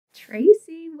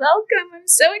Tracy, welcome. I'm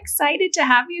so excited to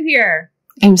have you here.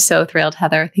 I'm so thrilled,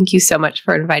 Heather. Thank you so much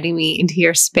for inviting me into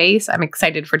your space. I'm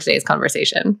excited for today's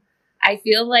conversation. I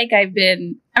feel like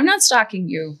I'm not stalking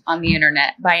you on the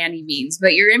internet by any means,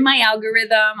 but you're in my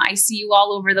algorithm. I see you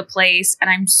all over the place, and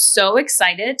I'm so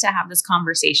excited to have this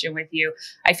conversation with you.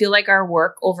 I feel like our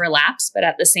work overlaps, but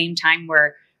at the same time,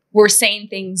 we're saying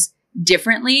things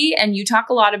differently, and you talk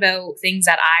a lot about things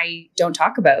that I don't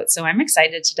talk about. So I'm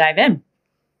excited to dive in.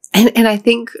 And I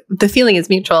think the feeling is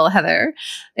mutual, Heather,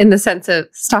 in the sense of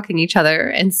stalking each other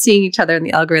and seeing each other in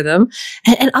the algorithm.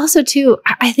 And also, too,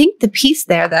 I think the piece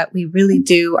there that we really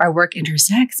do, our work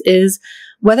intersects, is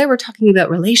whether we're talking about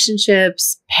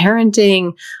relationships,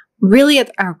 parenting, really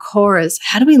at our core is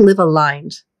how do we live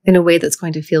aligned in a way that's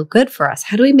going to feel good for us?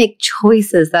 How do we make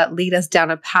choices that lead us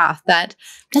down a path that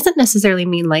doesn't necessarily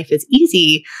mean life is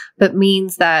easy, but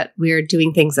means that we're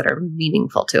doing things that are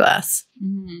meaningful to us?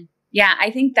 Mm-hmm. Yeah,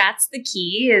 I think that's the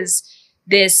key is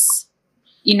this,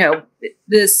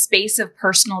 the space of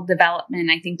personal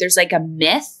development. I think there's like a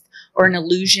myth or an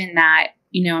illusion that,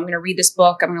 I'm going to read this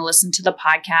book, I'm going to listen to the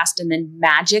podcast, and then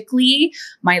magically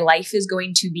my life is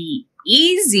going to be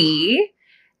easy.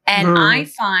 And I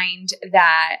find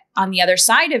that on the other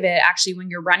side of it, actually, when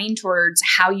you're running towards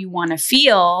how you want to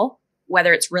feel,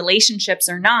 whether it's relationships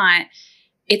or not,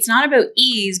 it's not about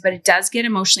ease, but it does get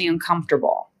emotionally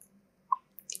uncomfortable.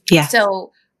 Yeah.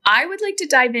 So I would like to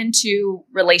dive into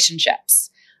relationships.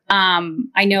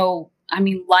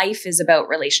 Life is about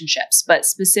relationships, but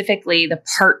specifically the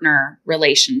partner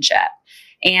relationship.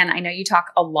 And I know you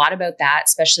talk a lot about that,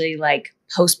 especially like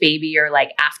post-baby or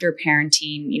like after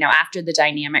parenting, after the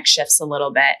dynamic shifts a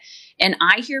little bit. And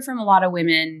I hear from a lot of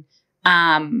women,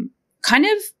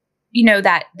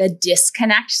 that the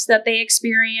disconnects that they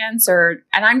experience, and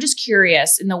I'm just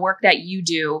curious in the work that you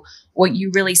do, what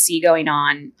you really see going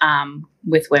on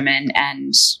with women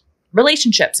and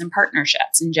relationships and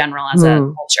partnerships in general as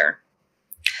a culture.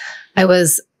 I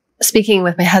was speaking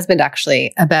with my husband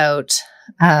actually about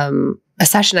a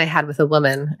session I had with a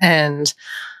woman, and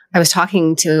I was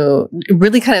talking to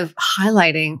really kind of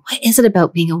highlighting what is it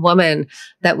about being a woman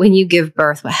that when you give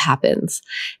birth, what happens?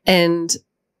 And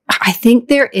I think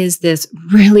there is this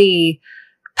really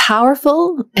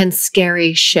powerful and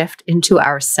scary shift into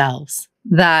ourselves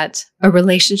that a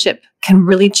relationship can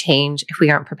really change if we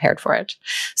aren't prepared for it.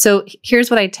 So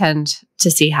here's what I tend to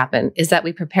see happen is that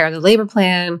we prepare the labor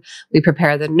plan, we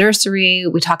prepare the nursery,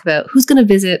 we talk about who's going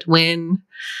to visit when,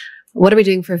 what are we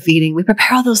doing for feeding? We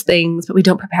prepare all those things, but we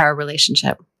don't prepare our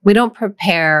relationship. We don't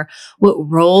prepare what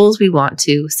roles we want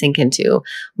to sink into.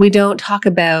 We don't talk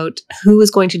about who is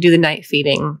going to do the night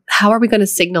feeding. How are we going to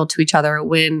signal to each other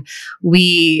when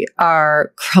we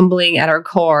are crumbling at our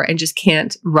core and just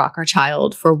can't rock our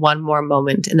child for one more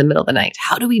moment in the middle of the night?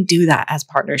 How do we do that as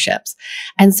partnerships?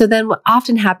 And so then what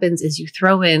often happens is you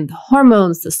throw in the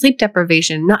hormones, the sleep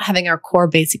deprivation, not having our core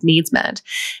basic needs met.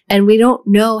 And we don't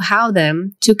know how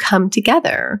then to come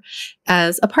together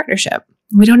as a partnership.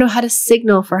 We don't know how to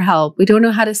signal for help. We don't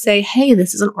know how to say, hey,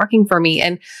 this isn't working for me.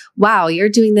 And wow, you're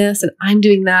doing this and I'm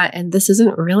doing that. And this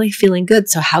isn't really feeling good.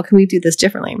 So how can we do this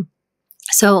differently?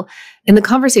 So in the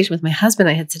conversation with my husband,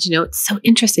 I had said, it's so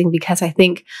interesting because I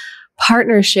think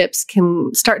partnerships can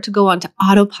start to go onto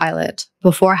autopilot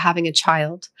before having a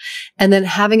child. And then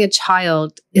having a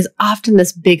child is often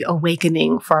this big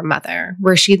awakening for a mother,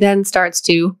 where she then starts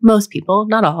to, most people,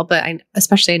 not all, but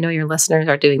especially I know your listeners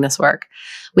are doing this work.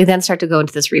 We then start to go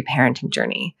into this reparenting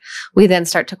journey. We then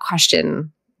start to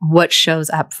question what shows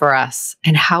up for us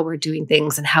and how we're doing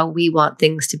things and how we want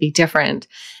things to be different.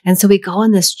 And so we go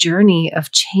on this journey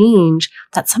of change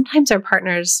that sometimes our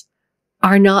partners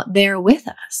are not there with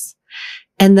us.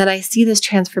 And then I see this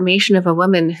transformation of a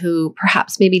woman who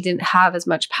perhaps maybe didn't have as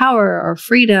much power or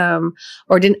freedom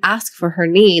or didn't ask for her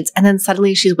needs. And then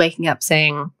suddenly she's waking up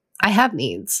saying, I have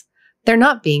needs. They're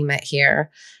not being met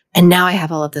here. And now I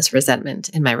have all of this resentment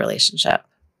in my relationship.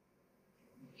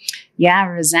 Yeah,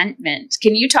 resentment.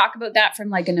 Can you talk about that from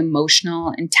like an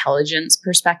emotional intelligence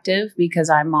perspective?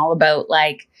 Because I'm all about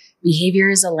like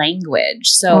behavior is a language.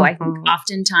 So I think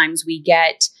oftentimes we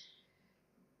get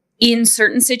in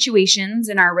certain situations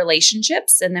in our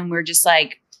relationships, and then we're just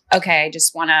like, okay, I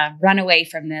just want to run away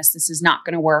from this. This is not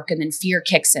going to work. And then fear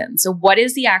kicks in. So what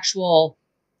is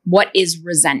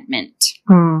resentment?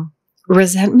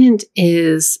 Resentment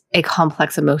is a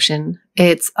complex emotion.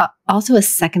 It's also a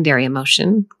secondary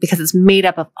emotion because it's made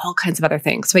up of all kinds of other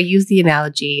things. So I use the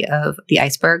analogy of the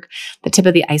iceberg. The tip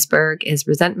of the iceberg is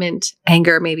resentment,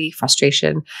 anger, maybe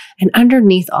frustration. And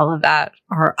underneath all of that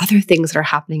are other things that are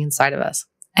happening inside of us.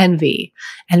 Envy.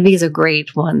 Envy is a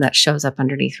great one that shows up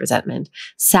underneath resentment.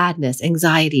 Sadness,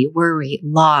 anxiety, worry,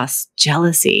 loss,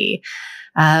 jealousy.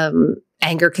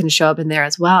 Anger can show up in there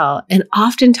as well. And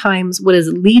oftentimes what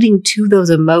is leading to those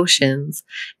emotions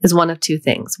is one of two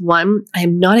things. One,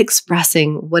 I'm not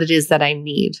expressing what it is that I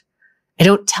need. I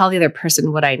don't tell the other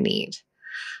person what I need.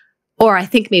 Or I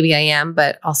think maybe I am,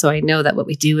 but also I know that what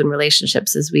we do in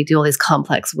relationships is we do all these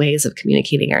complex ways of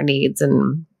communicating our needs,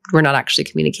 and we're not actually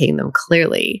communicating them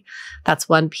clearly. That's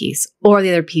one piece. Or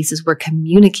the other piece is we're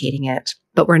communicating it,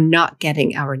 but we're not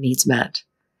getting our needs met.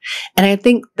 And I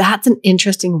think that's an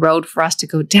interesting road for us to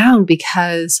go down,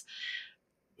 because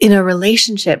in a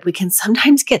relationship, we can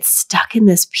sometimes get stuck in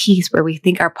this piece where we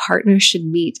think our partner should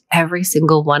meet every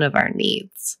single one of our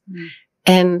needs. Mm.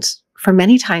 And for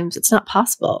many times, it's not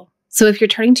possible. So if you're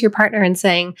turning to your partner and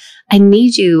saying, I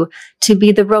need you to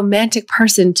be the romantic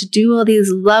person, to do all these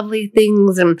lovely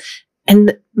things,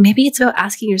 and maybe it's about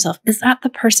asking yourself, is that the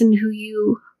person who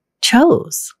you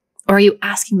chose? Or are you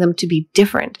asking them to be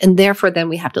different? And therefore, then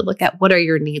we have to look at what are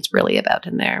your needs really about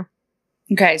in there.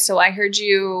 Okay, so I heard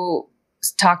you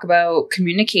talk about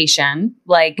communication.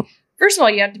 Like, first of all,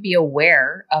 you have to be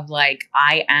aware of like,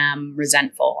 I am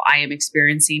resentful. I am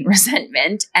experiencing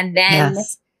resentment. And then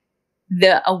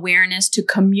the awareness to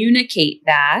communicate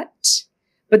that.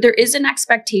 But there is an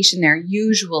expectation there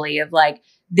usually of like,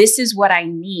 this is what I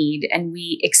need. And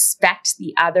we expect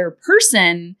the other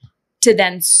person to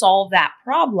then solve that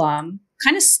problem,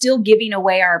 kind of still giving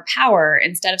away our power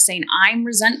instead of saying, I'm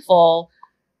resentful.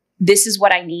 This is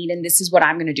what I need. And this is what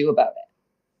I'm going to do about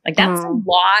it. Like that's a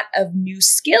lot of new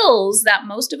skills that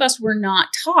most of us were not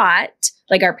taught.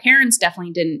 Like our parents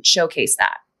definitely didn't showcase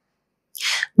that.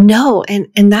 No.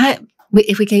 And that,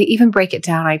 if we can even break it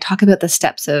down, I talk about the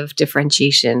steps of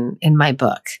differentiation in my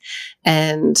book.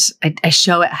 And I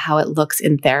show it how it looks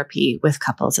in therapy with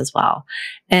couples as well.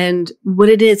 And what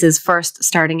it is first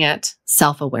starting at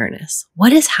self-awareness.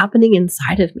 What is happening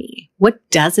inside of me? What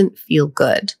doesn't feel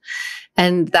good?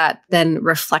 And that then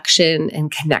reflection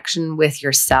and connection with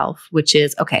yourself, which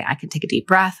is, okay, I can take a deep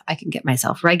breath. I can get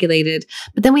myself regulated.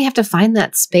 But then we have to find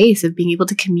that space of being able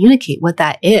to communicate what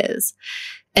that is.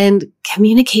 And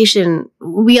communication,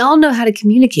 we all know how to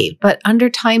communicate, but under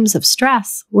times of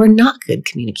stress, we're not good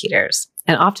communicators.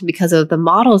 And often because of the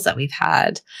models that we've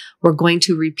had, we're going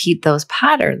to repeat those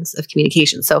patterns of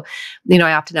communication. So,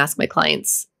 I often ask my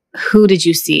clients, who did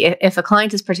you see? If a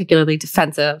client is particularly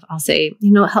defensive, I'll say,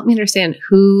 help me understand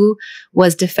who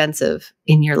was defensive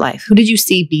in your life. Who did you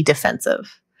see be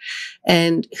defensive?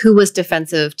 And who was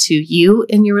defensive to you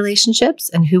in your relationships?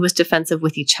 And who was defensive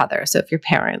with each other? So if you're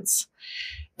parents.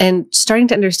 And starting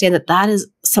to understand that that is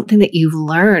something that you've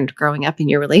learned growing up in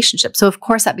your relationship. So of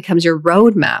course, that becomes your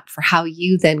roadmap for how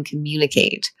you then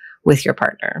communicate with your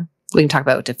partner. We can talk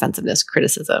about defensiveness,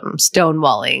 criticism,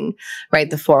 stonewalling, right?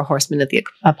 The 4 horsemen of the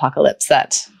apocalypse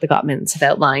that the Gottmans have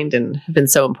outlined and have been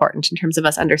so important in terms of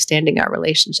us understanding our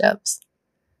relationships.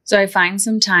 So I find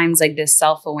sometimes like this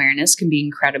self-awareness can be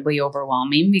incredibly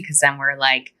overwhelming because then we're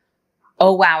like,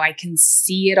 oh, wow, I can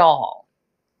see it all.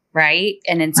 Right.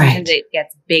 And then sometimes it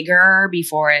gets bigger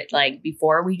before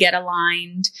we get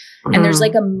aligned. Mm-hmm. And there's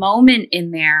like a moment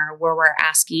in there where we're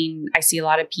asking, I see a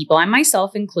lot of people, and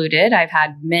myself included, I've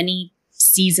had many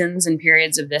seasons and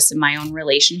periods of this in my own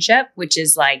relationship, which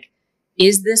is like,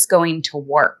 is this going to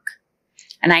work?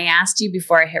 And I asked you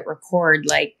before I hit record,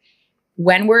 like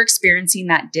when we're experiencing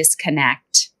that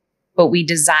disconnect, but we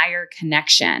desire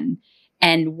connection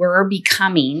and we're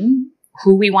becoming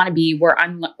who we want to be, we're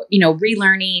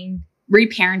relearning,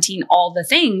 reparenting, all the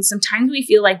things. Sometimes we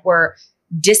feel like we're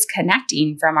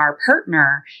disconnecting from our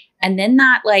partner, and then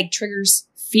that like triggers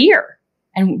fear.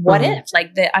 And what if,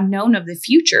 like the unknown of the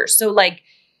future? So like,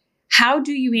 how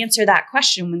do you answer that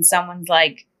question when someone's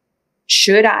like,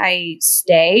 should I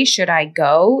stay? Should I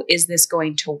go? Is this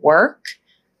going to work?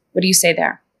 What do you say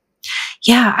there?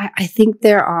 Yeah, I think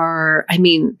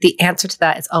the answer to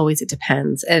that is always, it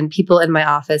depends. And people in my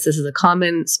office, this is a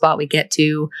common spot we get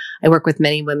to. I work with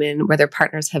many women where their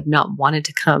partners have not wanted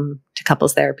to come to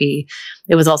couples therapy.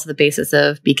 It was also the basis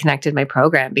of Be Connected, my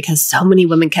program, because so many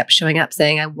women kept showing up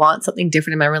saying, I want something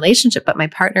different in my relationship, but my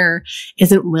partner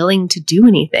isn't willing to do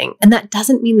anything. And that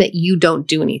doesn't mean that you don't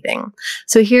do anything.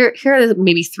 So here are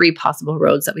maybe 3 possible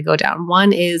roads that we go down.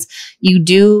 One is you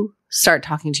do start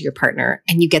talking to your partner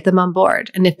and you get them on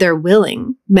board. And if they're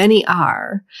willing, many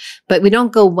are, but we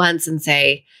don't go once and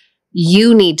say,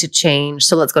 you need to change,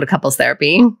 so let's go to couples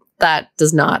therapy. That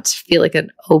does not feel like an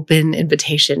open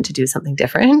invitation to do something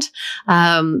different.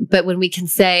 But when we can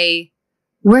say,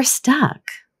 we're stuck,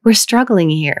 we're struggling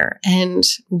here, and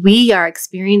we are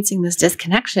experiencing this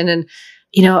disconnection. And,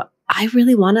 I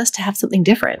really want us to have something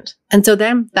different. And so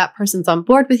then that person's on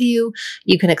board with you.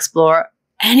 You can explore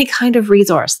any kind of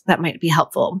resource that might be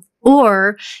helpful,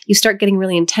 or you start getting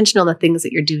really intentional on the things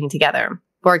that you're doing together.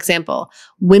 For example,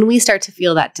 when we start to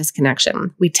feel that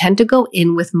disconnection, we tend to go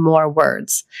in with more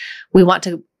words. We want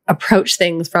to approach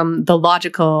things from the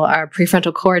logical, our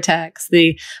prefrontal cortex,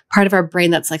 the part of our brain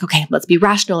that's like, okay, let's be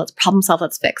rational, let's problem solve,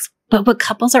 let's fix. But what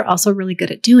couples are also really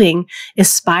good at doing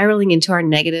is spiraling into our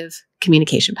negative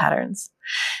communication patterns,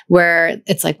 where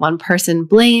it's like one person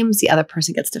blames, the other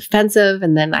person gets defensive.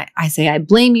 And then I say, I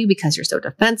blame you because you're so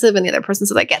defensive. And the other person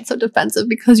says, I get so defensive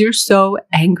because you're so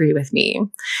angry with me.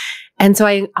 And so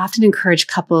I often encourage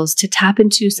couples to tap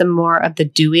into some more of the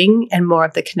doing and more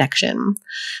of the connection.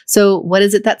 So what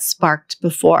is it that sparked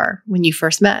before when you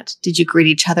first met? Did you greet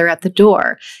each other at the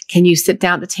door? Can you sit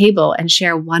down at the table and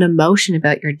share one emotion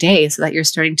about your day so that you're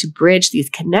starting to bridge these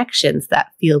connections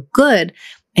that feel good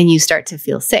and you start to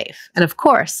feel safe? And of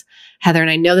course, Heather,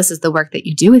 and I know this is the work that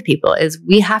you do with people, is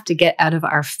we have to get out of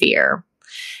our fear,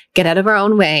 get out of our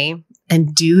own way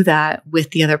and do that with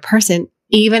the other person,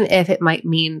 even if it might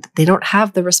mean that they don't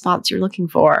have the response you're looking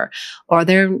for, or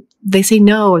they say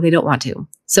no, or they don't want to.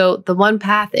 So the one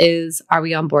path is, are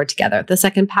we on board together? The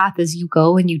second path is you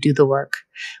go and you do the work.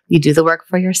 You do the work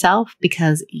for yourself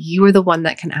because you are the one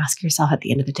that can ask yourself at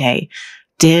the end of the day,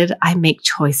 did I make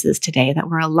choices today that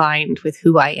were aligned with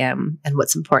who I am and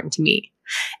what's important to me?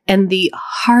 And the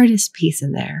hardest piece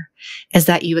in there is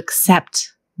that you accept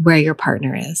where your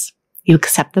partner is. You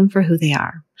accept them for who they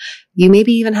are. You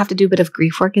maybe even have to do a bit of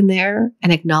grief work in there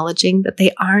and acknowledging that they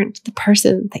aren't the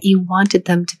person that you wanted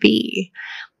them to be.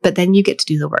 But then you get to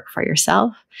do the work for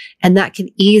yourself, and that can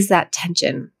ease that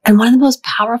tension. And one of the most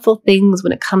powerful things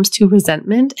when it comes to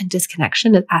resentment and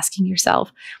disconnection is asking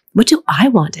yourself, what do I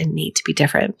want and need to be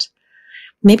different?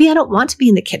 Maybe I don't want to be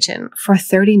in the kitchen for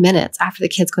 30 minutes after the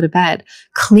kids go to bed,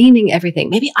 cleaning everything.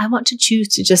 Maybe I want to choose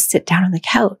to just sit down on the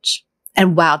couch.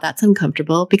 And wow, that's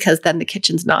uncomfortable because then the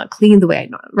kitchen's not clean the way I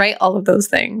know, right? All of those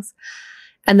things.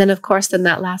 And then, of course, then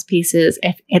that last piece is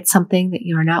if it's something that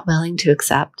you are not willing to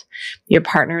accept, your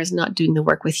partner is not doing the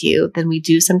work with you, then we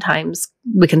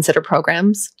consider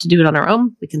programs to do it on our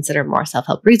own. We consider more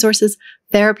self-help resources,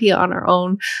 therapy on our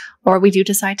own, or we do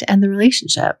decide to end the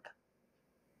relationship.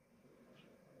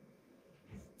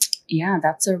 Yeah,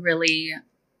 that's a really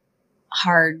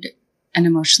hard and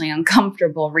emotionally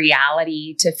uncomfortable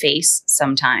reality to face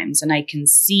sometimes. And I can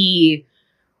see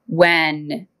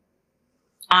when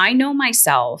I know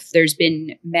myself, there's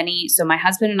been so my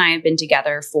husband and I have been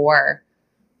together for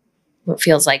what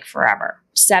feels like forever,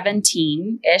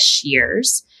 17-ish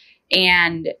years.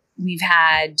 And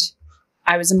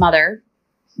I was a mother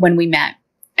when we met,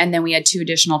 and then we had 2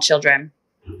 additional children.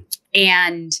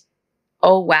 And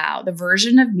oh, wow, the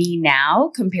version of me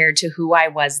now compared to who I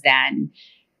was then,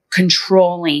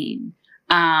 controlling.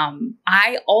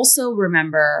 I also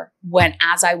remember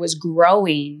as I was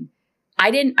growing,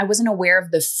 I wasn't aware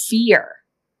of the fear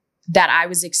that I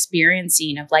was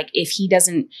experiencing of like,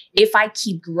 if I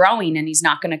keep growing and he's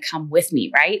not going to come with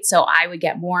me. Right. So I would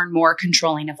get more and more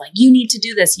controlling of like, you need to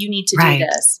do this. You need to do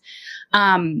this.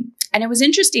 And it was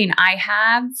interesting.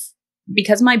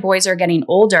 Because my boys are getting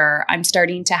older, I'm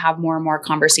starting to have more and more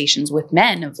conversations with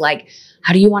men of like,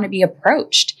 how do you want to be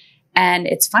approached? And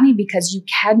it's funny because you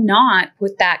cannot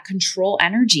put that control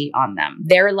energy on them.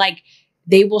 They're like,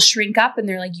 they will shrink up and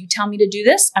they're like, you tell me to do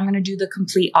this, I'm going to do the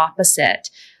complete opposite.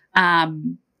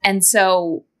 And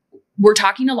so we're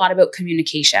talking a lot about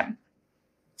communication.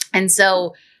 And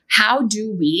so how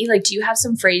do you have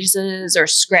some phrases or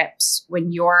scripts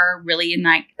when you're really in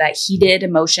that heated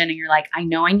emotion and you're like, I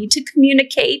know I need to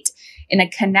communicate in a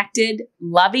connected,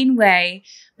 loving way,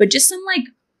 but just some like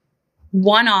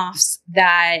one-offs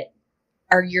that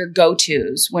are your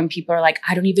go-tos when people are like,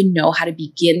 I don't even know how to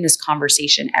begin this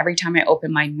conversation. Every time I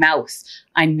open my mouth,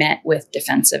 I'm met with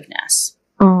defensiveness.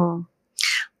 Oh,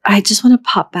 I just want to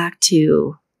pop back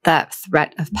to that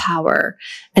threat of power.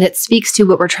 And it speaks to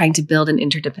what we're trying to build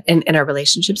in our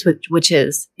relationships, which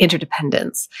is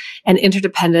interdependence. And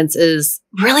interdependence is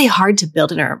really hard to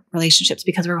build in our relationships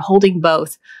because we're holding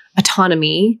both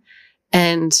autonomy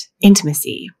and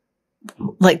intimacy.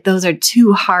 Like those are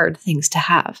 2 hard things to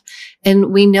have.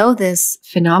 And we know this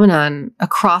phenomenon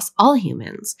across all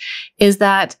humans is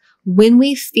that when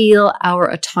we feel our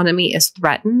autonomy is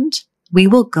threatened, we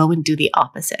will go and do the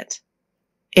opposite.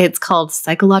 It's called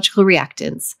psychological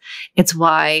reactance. It's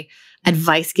why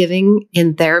advice giving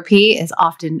in therapy is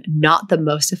often not the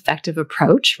most effective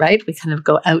approach, right? We kind of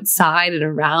go outside and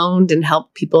around and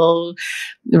help people,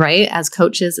 right? As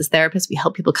coaches, as therapists, we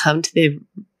help people come to the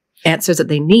answers that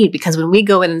they need. Because when we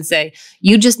go in and say,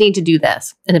 you just need to do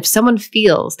this, and if someone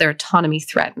feels their autonomy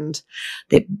threatened,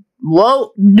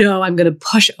 whoa, no, I'm going to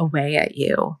push away at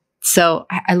you. So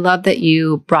I love that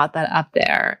you brought that up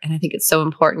there. And I think it's so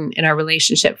important in our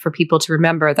relationship for people to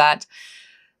remember that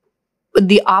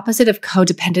the opposite of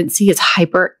codependency is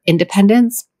hyper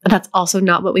independence. And that's also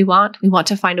not what we want. We want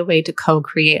to find a way to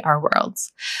co-create our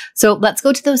worlds. So let's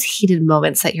go to those heated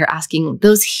moments that you're asking.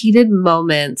 Those heated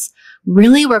moments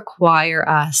really require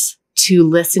us to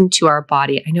listen to our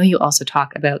body. I know you also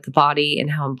talk about the body and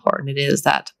how important it is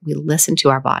that we listen to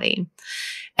our body.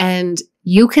 And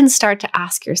you can start to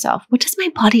ask yourself, what does my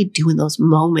body do in those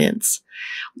moments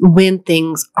when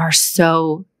things are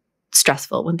so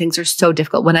stressful, when things are so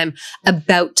difficult, when I'm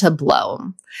about to blow?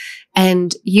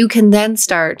 And you can then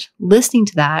start listening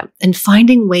to that and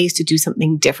finding ways to do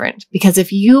something different. Because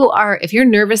if your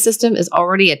nervous system is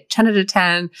already a 10 out of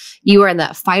 10, you are in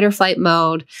that fight or flight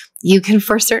mode, you can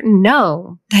for certain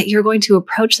know that you're going to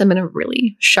approach them in a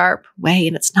really sharp way,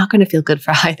 and it's not going to feel good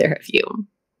for either of you.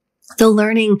 So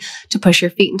learning to push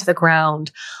your feet into the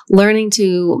ground, learning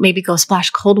to maybe go splash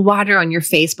cold water on your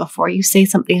face before you say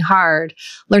something hard,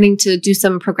 learning to do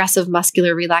some progressive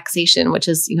muscular relaxation, which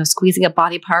is, squeezing a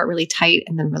body part really tight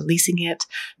and then releasing it,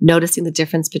 noticing the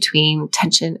difference between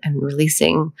tension and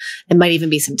releasing. It might even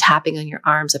be some tapping on your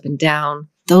arms up and down.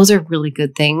 Those are really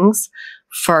good things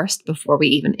first before we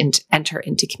even enter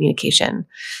into communication.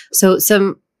 So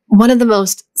one of the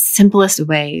most simplest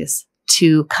ways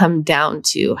to come down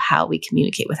to how we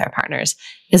communicate with our partners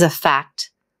is a fact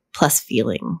plus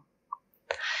feeling.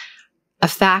 A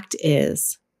fact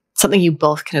is something you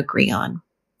both can agree on.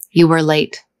 You were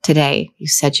late today. You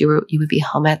said you would be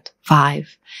home at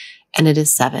 5, and it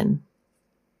is 7.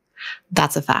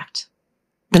 That's a fact.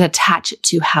 Then attach it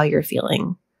to how you're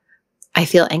feeling. I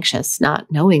feel anxious not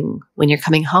knowing when you're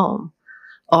coming home,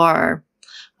 or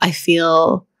I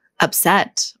feel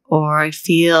upset, or I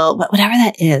feel whatever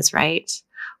that is, right?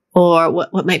 Or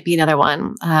what might be another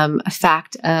one, a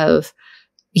fact of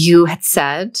you had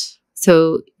said,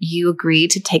 so you agreed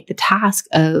to take the task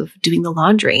of doing the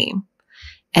laundry.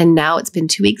 And now it's been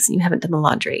 2 weeks and you haven't done the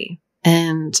laundry.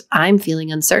 And I'm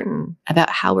feeling uncertain about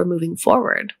how we're moving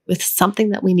forward with something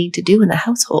that we need to do in the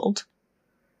household.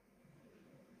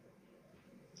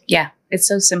 Yeah, it's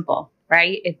so simple,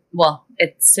 right?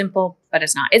 It's simple, but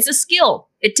it's not. It's a skill.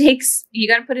 You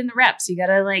got to put in the reps. You got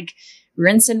to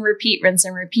rinse and repeat.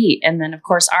 And then of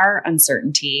course our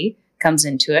uncertainty comes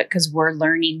into it because we're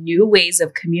learning new ways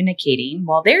of communicating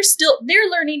while they're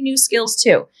learning new skills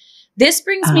too. This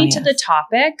brings me to the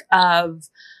topic of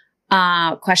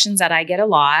questions that I get a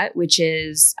lot, which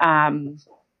is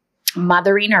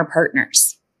mothering our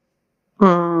partners.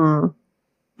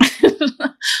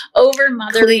 Over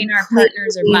mothering our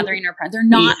partners or mothering our partners. They're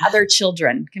not other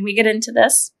children. Can we get into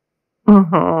this?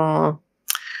 Mm-hmm.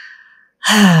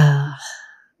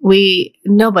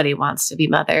 Nobody wants to be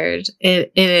mothered.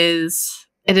 It is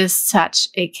such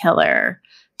a killer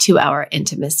to our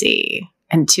intimacy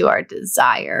and to our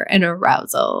desire and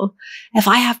arousal. If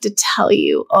I have to tell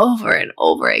you over and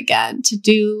over again to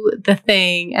do the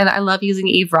thing, and I love using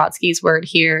Eve Rodsky's word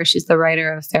here. She's the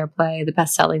writer of Fair Play, the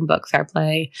best-selling book, Fair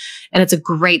Play. And it's a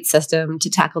great system to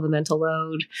tackle the mental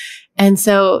load. And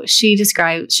so she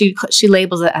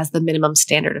labels it as the minimum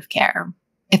standard of care.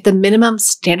 If the minimum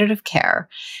standard of care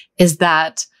is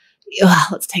that,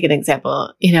 let's take an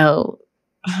example,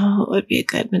 what would be a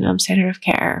good minimum standard of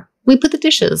care? We put the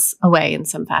dishes away in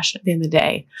some fashion at the end of the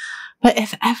day. But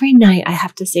if every night I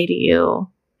have to say to you,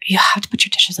 you have to put your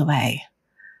dishes away,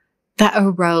 that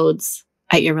erodes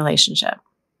at your relationship.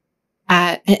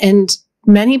 And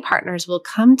many partners will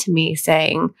come to me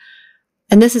saying,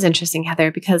 and this is interesting,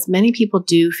 Heather, because many people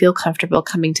do feel comfortable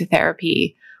coming to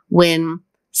therapy when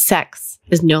sex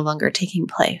is no longer taking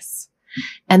place.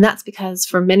 And that's because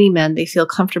for many men, they feel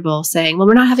comfortable saying, well,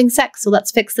 we're not having sex, so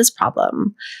let's fix this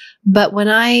problem. But when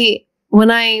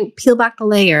I peel back the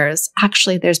layers,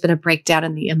 actually, there's been a breakdown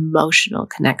in the emotional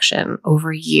connection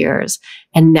over years,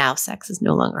 and now sex is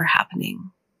no longer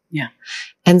happening. Yeah.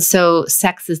 And so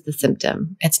sex is the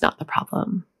symptom. It's not the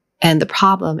problem. And the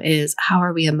problem is, how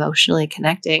are we emotionally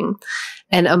connecting?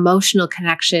 And emotional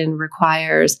connection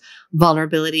requires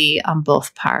vulnerability on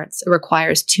both parts. It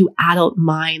requires two adult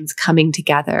minds coming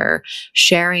together,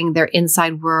 sharing their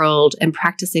inside world and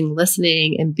practicing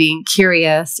listening and being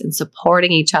curious and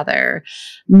supporting each other,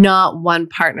 not one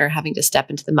partner having to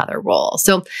step into the mother role.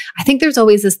 So I think there's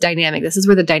always this dynamic. This is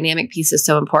where the dynamic piece is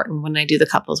so important when I do the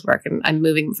couples work. And I'm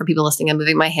moving, for people listening, I'm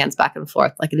moving my hands back and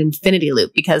forth like an infinity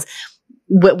loop, because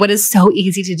what is so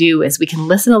easy to do is we can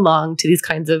listen along to these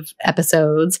kinds of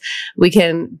episodes. We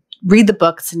can read the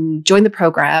books and join the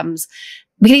programs.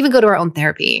 We can even go to our own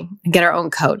therapy and get our own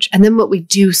coach. And then what we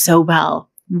do so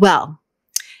well,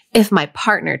 if my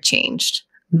partner changed,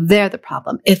 they're the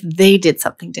problem. If they did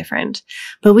something different,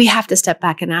 but we have to step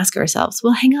back and ask ourselves,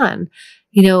 well, hang on,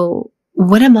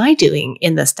 what am I doing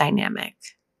in this dynamic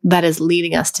that is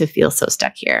leading us to feel so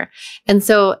stuck here? And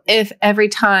so if every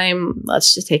time,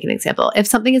 let's just take an example, if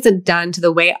something isn't done to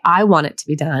the way I want it to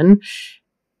be done,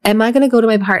 am I going to go to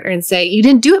my partner and say, you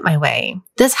didn't do it my way?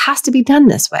 This has to be done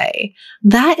this way.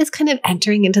 That is kind of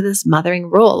entering into this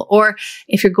mothering role. Or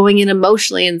if you're going in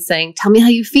emotionally and saying, tell me how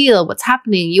you feel, what's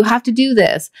happening, you have to do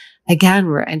this. Again,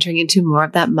 we're entering into more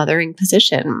of that mothering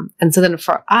position. And so then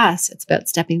for us, it's about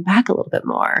stepping back a little bit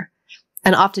more.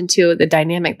 And often too, the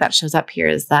dynamic that shows up here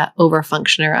is that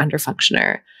overfunctioner,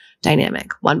 underfunctioner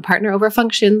dynamic. One partner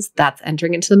overfunctions, that's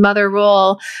entering into the mother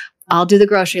role. I'll do the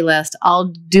grocery list. I'll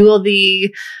do all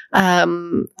the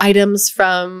items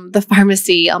from the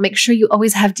pharmacy. I'll make sure you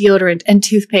always have deodorant and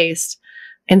toothpaste,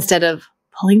 instead of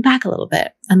pulling back a little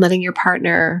bit and letting your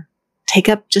partner take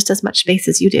up just as much space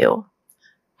as you do.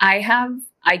 I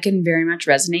can very much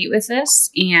resonate with this.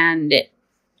 And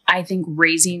I think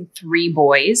raising 3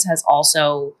 boys has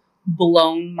also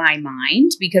blown my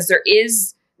mind, because there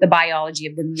is the biology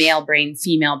of the male brain,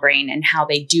 female brain, and how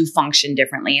they do function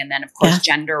differently. And then, of course,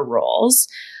 gender roles.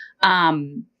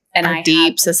 And our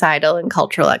deep societal and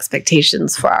cultural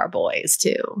expectations for our boys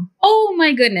too. Oh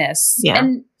my goodness. Yeah.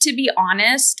 And to be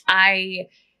honest, I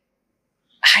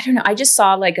don't know. I just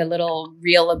saw like a little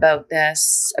reel about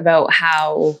this, about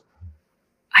how,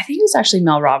 I think it was actually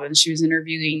Mel Robbins. She was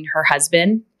interviewing her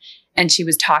husband. And he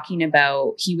was talking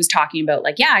about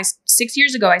like, 6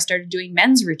 years ago, I started doing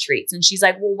men's retreats. And she's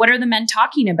like, well, what are the men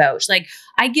talking about? She's like,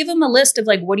 I give them a list of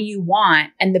like, what do you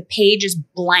want? And the page is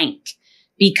blank,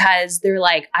 because they're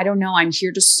like, I don't know, I'm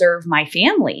here to serve my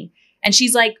family. And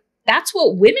she's like, that's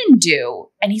what women do.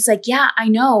 And he's like, yeah, I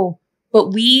know,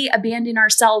 but we abandon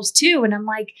ourselves too. And I'm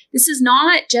like, this is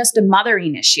not just a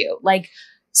mothering issue. Like,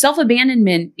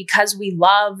 self-abandonment, because we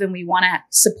love and we want to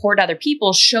support other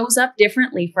people, shows up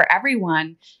differently for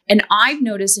everyone. And I've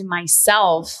noticed in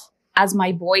myself, as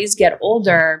my boys get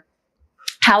older,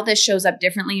 how this shows up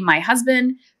differently in my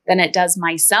husband than it does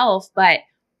myself. But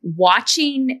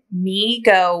watching me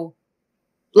go,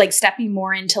 like stepping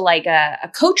more into like a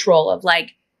coach role of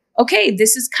like, okay,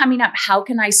 this is coming up. How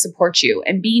can I support you?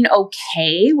 And being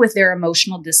okay with their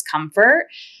emotional discomfort,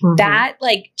 that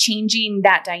like changing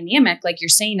that dynamic, like you're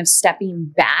saying, of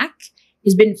stepping back,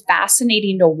 has been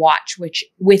fascinating to watch, which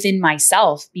within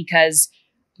myself, because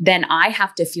then I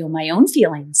have to feel my own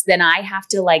feelings. Then I have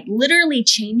to like literally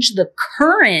change the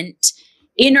current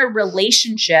in a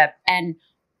relationship and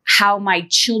how my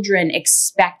children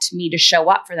expect me to show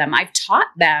up for them. I've taught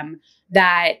them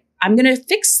that I'm going to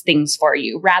fix things for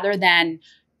you, rather than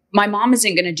my mom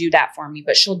isn't going to do that for me,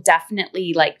 but she'll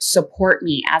definitely like support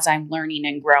me as I'm learning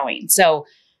and growing. So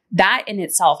that in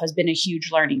itself has been a huge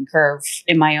learning curve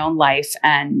in my own life.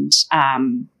 And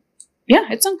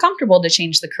it's uncomfortable to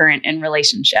change the current in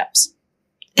relationships.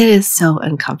 It is so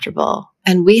uncomfortable.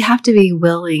 And we have to be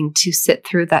willing to sit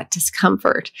through that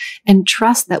discomfort and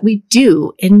trust that we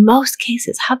do, in most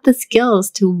cases, have the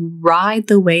skills to ride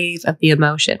the wave of the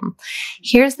emotion.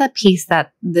 Here's the piece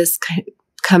that this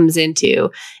comes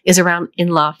into, is around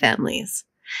in-law families.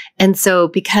 And so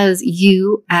because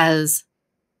you as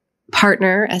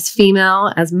partner, as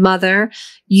female, as mother,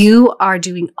 you are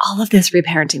doing all of this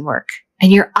reparenting work,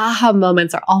 and your aha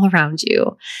moments are all around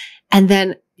you. And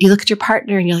then you look at your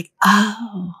partner and you're like,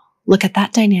 oh, look at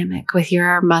that dynamic with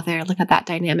your mother. Look at that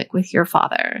dynamic with your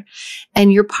father.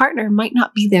 And your partner might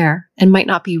not be there and might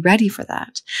not be ready for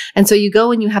that. And so you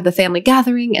go and you have the family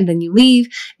gathering, and then you leave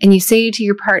and you say to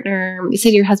your partner, you say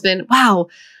to your husband, wow,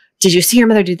 did you see your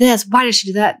mother do this? Why did she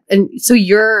do that? And so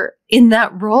you're in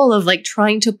that role of like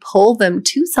trying to pull them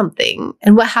to something.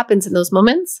 And what happens in those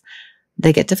moments?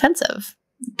 They get defensive.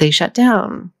 They shut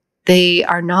down. They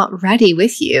are not ready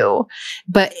with you.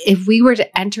 But if we were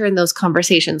to enter in those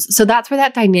conversations, so that's where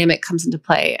that dynamic comes into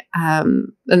play.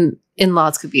 And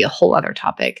in-laws could be a whole other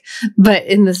topic. But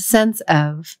in the sense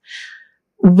of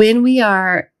when we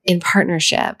are in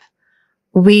partnership,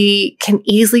 we can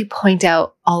easily point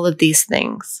out all of these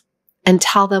things and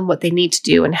tell them what they need to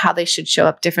do and how they should show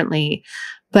up differently.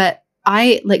 But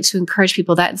I like to encourage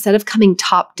people that instead of coming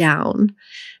top down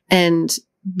and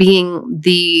being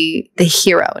the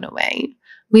hero in a way,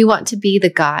 we want to be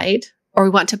the guide, or we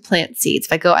want to plant seeds.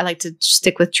 I like to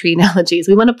stick with tree analogies.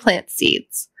 We want to plant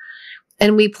seeds.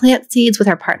 And we plant seeds with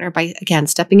our partner by, again,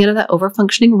 stepping into that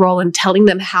overfunctioning role and telling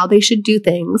them how they should do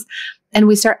things. And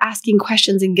we start asking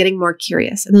questions and getting more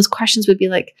curious. And those questions would be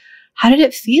like, How did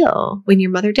it feel when your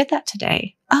mother did that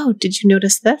today? Oh, did you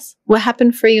notice this? What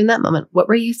happened for you in that moment? What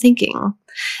were you thinking?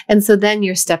 And so then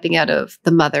you're stepping out of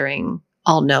the mothering,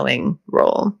 all-knowing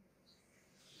role.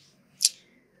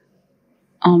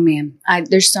 Oh man,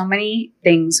 there's so many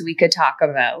things we could talk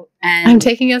about, and I'm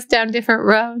taking us down different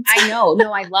roads. I know,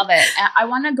 no, I love it. I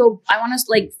want to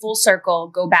like full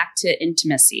circle, go back to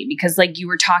intimacy, because like you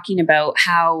were talking about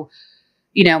how,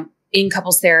 you know, in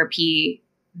couples therapy,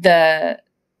 the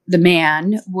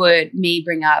man may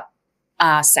bring up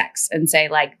sex and say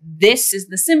like, this is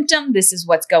the symptom, this is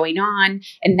what's going on,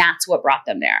 and that's what brought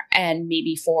them there. And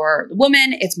maybe for the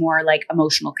woman, it's more like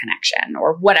emotional connection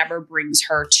or whatever brings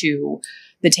her to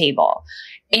the table.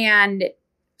 And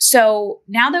so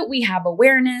now that we have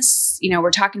awareness, you know, we're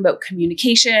talking about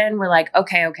communication, we're like,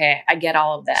 okay, I get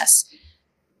all of this.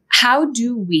 How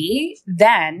do we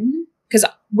then, because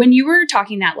when you were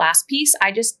talking that last piece,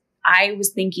 I was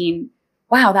thinking,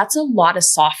 wow, that's a lot of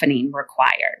softening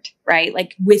required, right?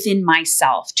 Like within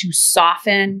myself to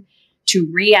soften, to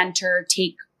re-enter,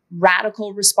 take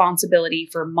radical responsibility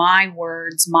for my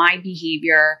words, my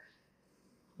behavior.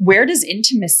 Where does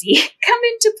intimacy come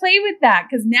into play with that?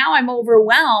 Because now I'm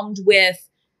overwhelmed with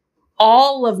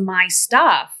all of my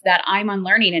stuff that I'm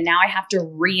unlearning. And now I have to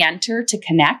re-enter to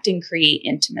connect and create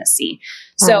intimacy.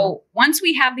 So once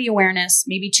we have the awareness,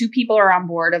 maybe two people are on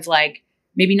board of like,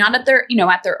 maybe not at their,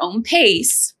 at their own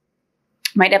pace,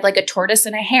 might have like a tortoise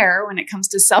and a hare when it comes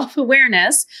to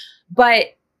self-awareness,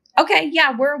 but okay,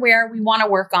 yeah, we're aware, we want to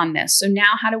work on this. So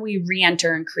now how do we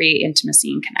re-enter and create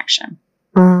intimacy and connection?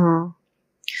 Mm.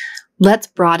 Let's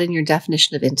broaden your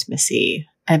definition of intimacy.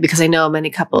 And because I know many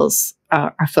couples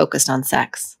are focused on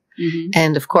sex. Mm-hmm.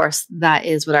 And of course, that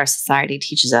is what our society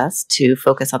teaches us, to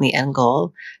focus on the end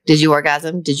goal. Did you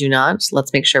orgasm? Did you not?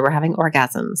 Let's make sure we're having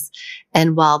orgasms.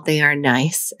 And while they are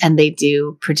nice and they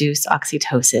do produce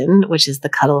oxytocin, which is the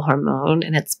cuddle hormone,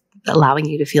 and it's allowing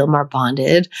you to feel more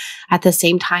bonded, at the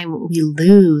same time, we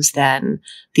lose then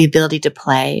the ability to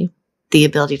play, the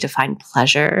ability to find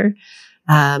pleasure,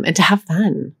 and to have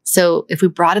fun. So if we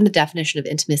broaden the definition of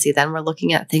intimacy, then we're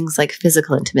looking at things like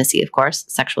physical intimacy, of course,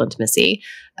 sexual intimacy,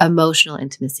 emotional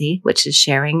intimacy, which is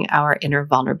sharing our inner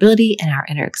vulnerability and our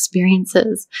inner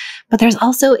experiences. But there's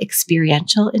also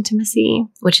experiential intimacy,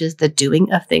 which is the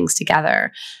doing of things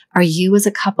together. Are you as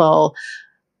a couple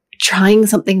trying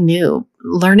something new,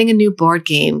 learning a new board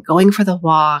game, going for the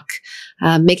walk,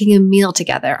 making a meal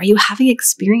together? Are you having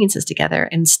experiences together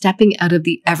and stepping out of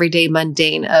the everyday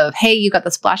mundane of, hey, you got the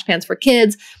splash pans for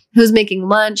kids, who's making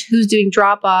lunch, who's doing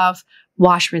drop off,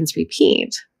 wash, rinse,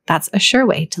 repeat? That's a sure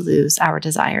way to lose our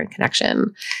desire and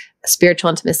connection. Spiritual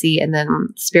intimacy, and then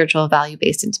spiritual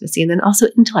value-based intimacy, and then also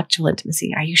intellectual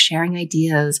intimacy. Are you sharing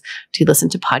ideas? Do you listen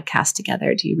to podcasts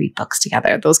together? Do you read books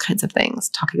together? Those kinds of things,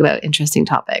 talking about interesting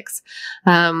topics.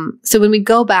 So when we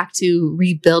go back to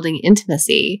rebuilding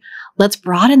intimacy, let's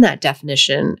broaden that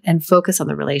definition and focus on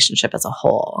the relationship as a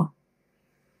whole.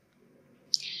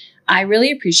 I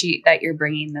really appreciate that you're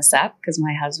bringing this up, because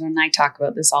my husband and I talk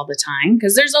about this all the time,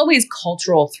 because there's always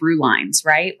cultural through lines,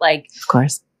 right? Like, of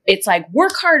course. It's like,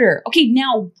 work harder. Okay,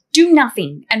 now do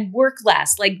nothing and work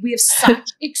less. Like, we have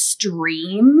such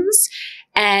extremes.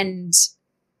 And,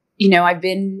 I've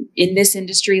been in this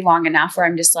industry long enough where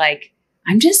I'm just like,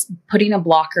 I'm just putting a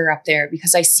blocker up there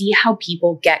because I see how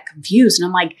people get confused. And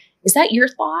I'm like, is that your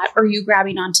thought, or are you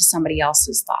grabbing onto somebody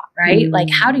else's thought, right? Like,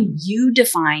 how do you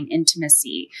define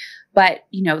intimacy? But,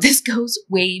 this goes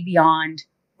way beyond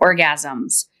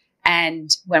orgasms.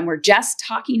 And when we're just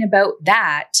talking about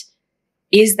that,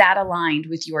 is that aligned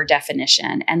with your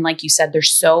definition? And like you said,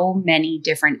 there's so many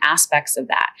different aspects of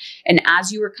that. And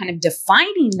as you were kind of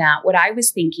defining that, what I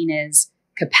was thinking is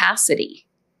capacity,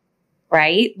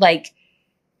 right? Like,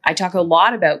 I talk a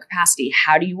lot about capacity.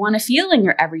 How do you want to feel in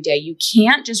your everyday? You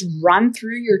can't just run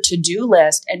through your to-do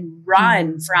list and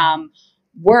run from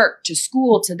work to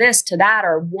school to this to that,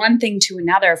 or one thing to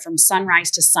another from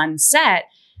sunrise to sunset.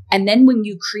 And then when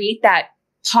you create that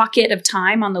pocket of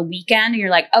time on the weekend and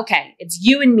you're like, okay, it's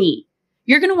you and me,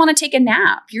 you're going to want to take a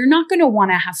nap. You're not going to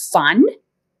want to have fun.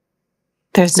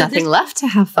 There's nothing left to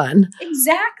have fun.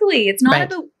 Exactly. It's not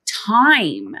about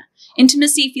time.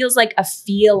 Intimacy feels like a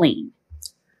feeling.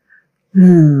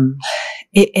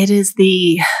 It is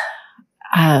the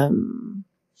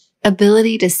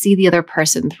ability to see the other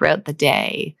person throughout the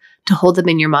day, to hold them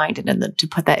in your mind, and then to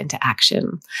put that into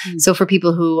action. So for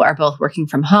people who are both working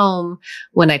from home,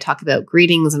 when I talk about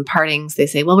greetings and partings, they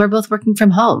say, well, we're both working from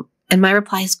home. And my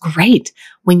reply is, great.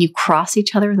 When you cross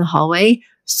each other in the hallway,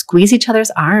 squeeze each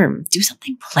other's arm, do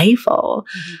something playful.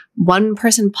 One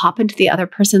person pop into the other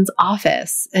person's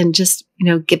office and just,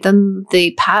 give them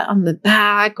the pat on the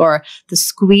back or the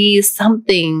squeeze,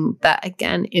 something that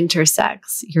again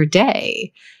intersects your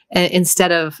day.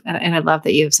 Instead of, and I love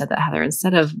that you've said that, Heather,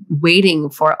 instead of waiting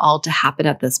for it all to happen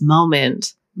at this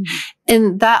moment.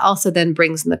 And that also then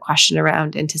brings in the question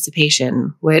around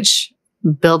anticipation, which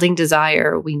building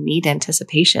desire, we need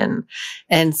anticipation.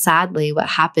 And sadly, what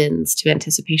happens to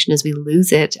anticipation is we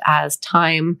lose it as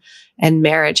time and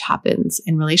marriage happens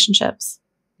in relationships.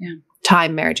 Yeah.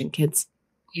 Time, marriage, and kids.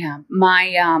 Yeah.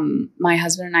 My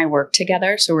husband and I work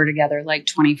together. So we're together like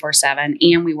 24/7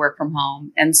 and we work from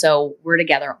home. And so we're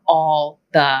together all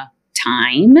the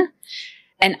time.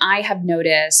 And I have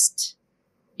noticed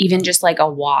even just like a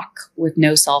walk with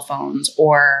no cell phones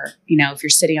or, if you're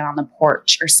sitting on the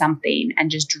porch or something and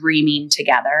just dreaming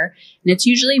together. And it's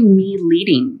usually me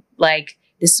leading, like,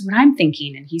 this is what I'm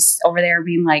thinking. And he's over there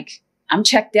being like, I'm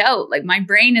checked out. Like my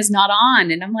brain is not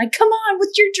on. And I'm like, come on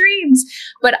with your dreams.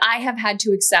 But I have had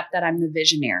to accept that I'm the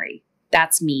visionary.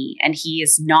 That's me. And he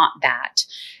is not that.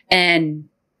 And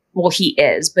well, he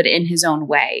is, but in his own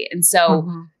way. And so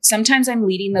sometimes I'm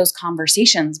leading those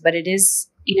conversations, but it is,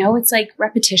 it's like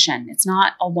repetition. It's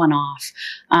not a one-off.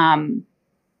 And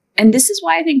this is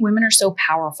why I think women are so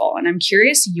powerful. And I'm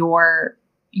curious your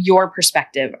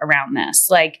perspective around this.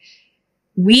 Like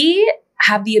we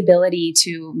have the ability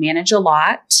to manage a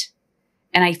lot.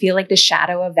 And I feel like the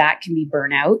shadow of that can be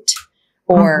burnout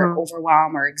or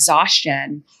overwhelm or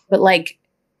exhaustion. But like,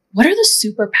 what are the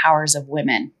superpowers of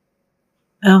women?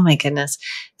 Oh my goodness.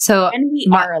 So when we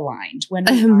are aligned. When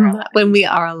we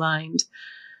are aligned.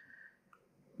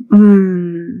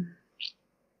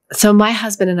 So my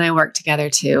husband and I work together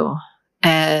too.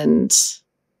 And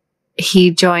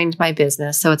he joined my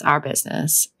business. So it's our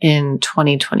business in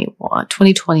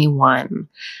 2021.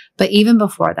 But even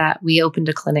before that, we opened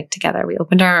a clinic together. We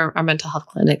opened our mental health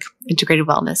clinic, integrated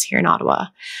wellness here in Ottawa.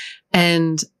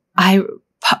 And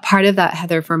part of that,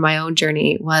 Heather, for my own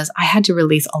journey was I had to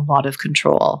release a lot of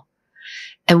control.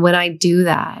 And when I do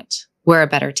that, we're a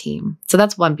better team. So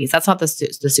that's one piece. That's not the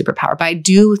superpower. But I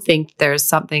do think there's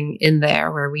something in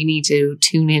there where we need to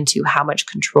tune into how much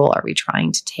control are we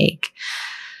trying to take.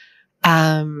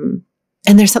 And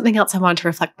there's something else I wanted to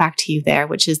reflect back to you there,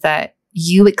 which is that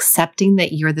you accepting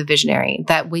that you're the visionary,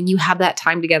 that when you have that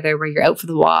time together where you're out for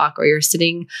the walk or you're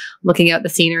sitting looking out the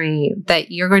scenery,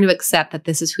 that you're going to accept that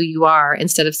this is who you are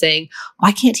instead of saying,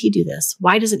 why can't he do this?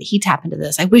 Why doesn't he tap into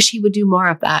this? I wish he would do more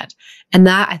of that. And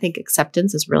that, I think,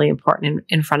 acceptance is really important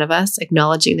in front of us,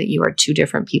 acknowledging that you are two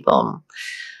different people.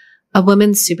 A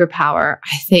woman's superpower,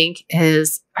 I think,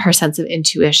 is her sense of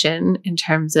intuition in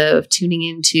terms of tuning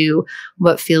into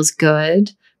what feels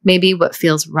good, maybe what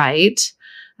feels right,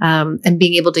 and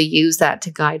being able to use that to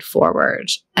guide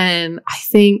forward. And I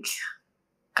think,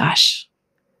 gosh,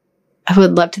 I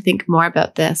would love to think more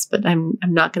about this, but I'm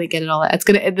not going to get it all out.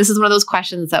 This is one of those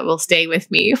questions that will stay with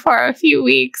me for a few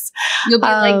weeks. You'll be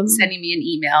like sending me an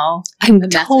email. I'm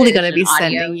totally going to be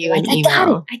sending you an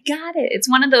email. I got it. It's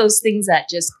one of those things that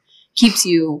just keeps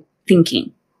you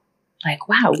thinking like,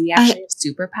 wow, we actually have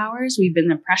superpowers. We've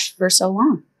been oppressed for so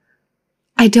long.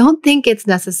 I don't think it's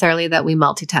necessarily that we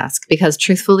multitask, because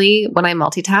truthfully, when I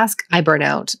multitask, I burn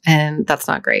out, and that's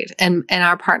not great. And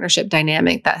our partnership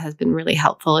dynamic that has been really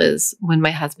helpful is when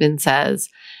my husband says,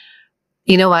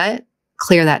 you know what,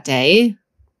 clear that day.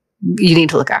 You need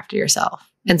to look after yourself.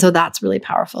 And so that's really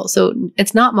powerful. So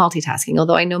it's not multitasking,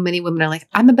 although I know many women are like,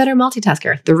 I'm a better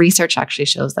multitasker. The research actually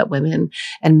shows that women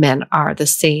and men are the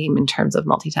same in terms of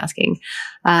multitasking.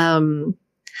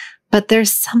 But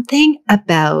there's something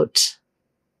about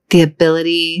the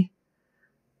ability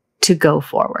to go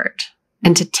forward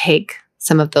and to take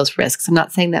some of those risks. I'm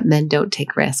not saying that men don't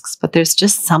take risks, but there's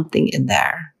just something in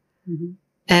there. Mm-hmm.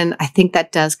 And I think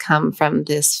that does come from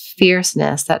this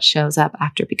fierceness that shows up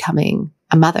after becoming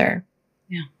a mother.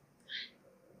 Yeah.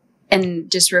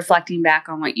 And just reflecting back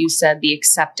on what you said, the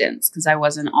acceptance, because I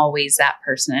wasn't always that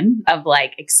person of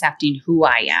like accepting who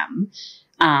I am.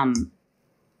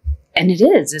 And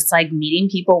it's like meeting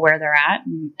people where they're at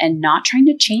and not trying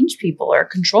to change people or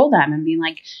control them and being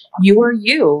like, you are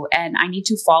you. And I need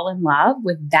to fall in love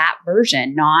with that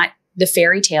version, not the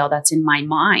fairy tale that's in my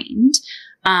mind.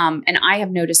 And I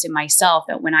have noticed in myself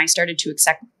that when I started to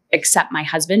accept my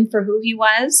husband for who he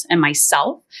was and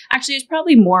myself, actually, it's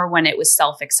probably more when it was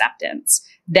self-acceptance.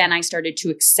 Then I started to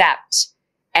accept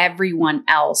everyone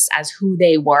else as who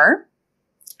they were.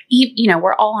 You know,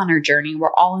 we're all on our journey.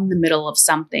 We're all in the middle of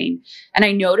something. And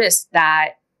I noticed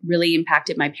that really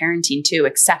impacted my parenting too,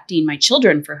 accepting my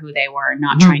children for who they were and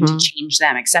not trying to change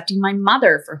them, accepting my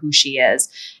mother for who she is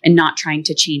and not trying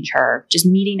to change her, just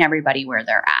meeting everybody where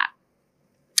they're at.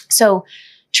 So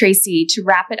Tracy, to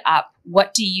wrap it up,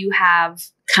 what do you have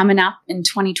coming up in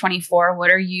 2024?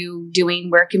 What are you doing?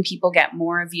 Where can people get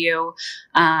more of you?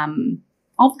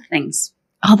 All the things.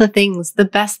 All the things, the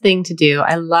best thing to do.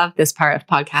 I love this part of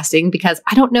podcasting because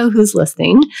I don't know who's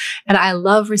listening and I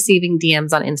love receiving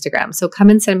DMs on Instagram. So come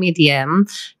and send me a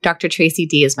DM. Dr. Tracy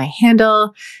D is my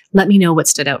handle. Let me know what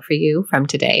stood out for you from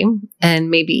today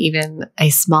and maybe even a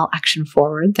small action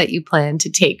forward that you plan to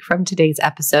take from today's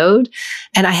episode.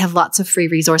 And I have lots of free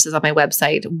resources on my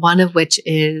website, one of which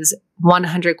is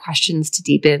 100 questions to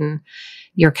deepen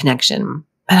your connection.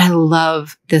 And I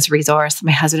love this resource.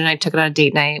 My husband and I took it on a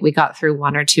date night. We got through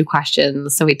 1 or 2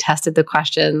 questions. So we tested the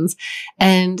questions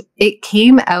and it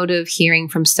came out of hearing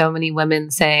from so many women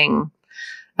saying,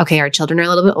 okay, our children are a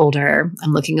little bit older.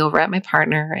 I'm looking over at my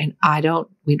partner and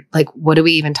what do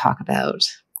we even talk about?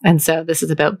 And so this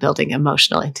is about building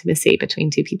emotional intimacy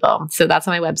between two people. So that's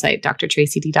on my website,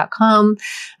 drtracyd.com.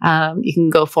 You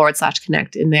can go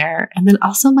 /connect in there. And then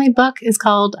also my book is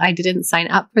called I Didn't Sign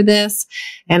Up for This.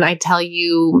 And I tell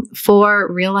you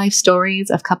 4 real life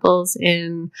stories of couples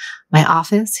in my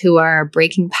office who are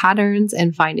breaking patterns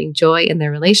and finding joy in their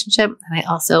relationship. And I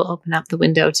also open up the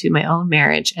window to my own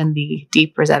marriage and the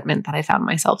deep resentment that I found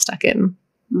myself stuck in.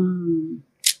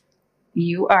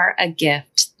 You are a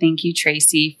gift. Thank you,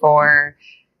 Tracy, for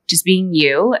just being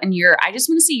you. And I just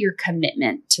want to see your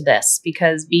commitment to this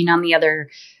because being on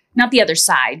not the other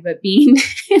side, but being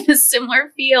in a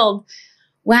similar field.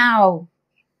 Wow.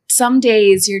 Some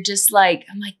days you're just like,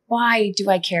 I'm like, why do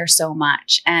I care so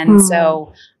much? And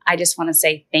so I just want to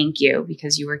say thank you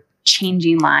because you were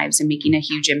changing lives and making a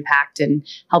huge impact and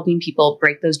helping people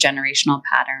break those generational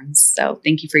patterns. So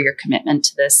thank you for your commitment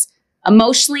to this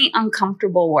emotionally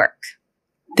uncomfortable work.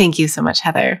 Thank you so much,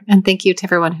 Heather. And thank you to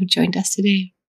everyone who joined us today.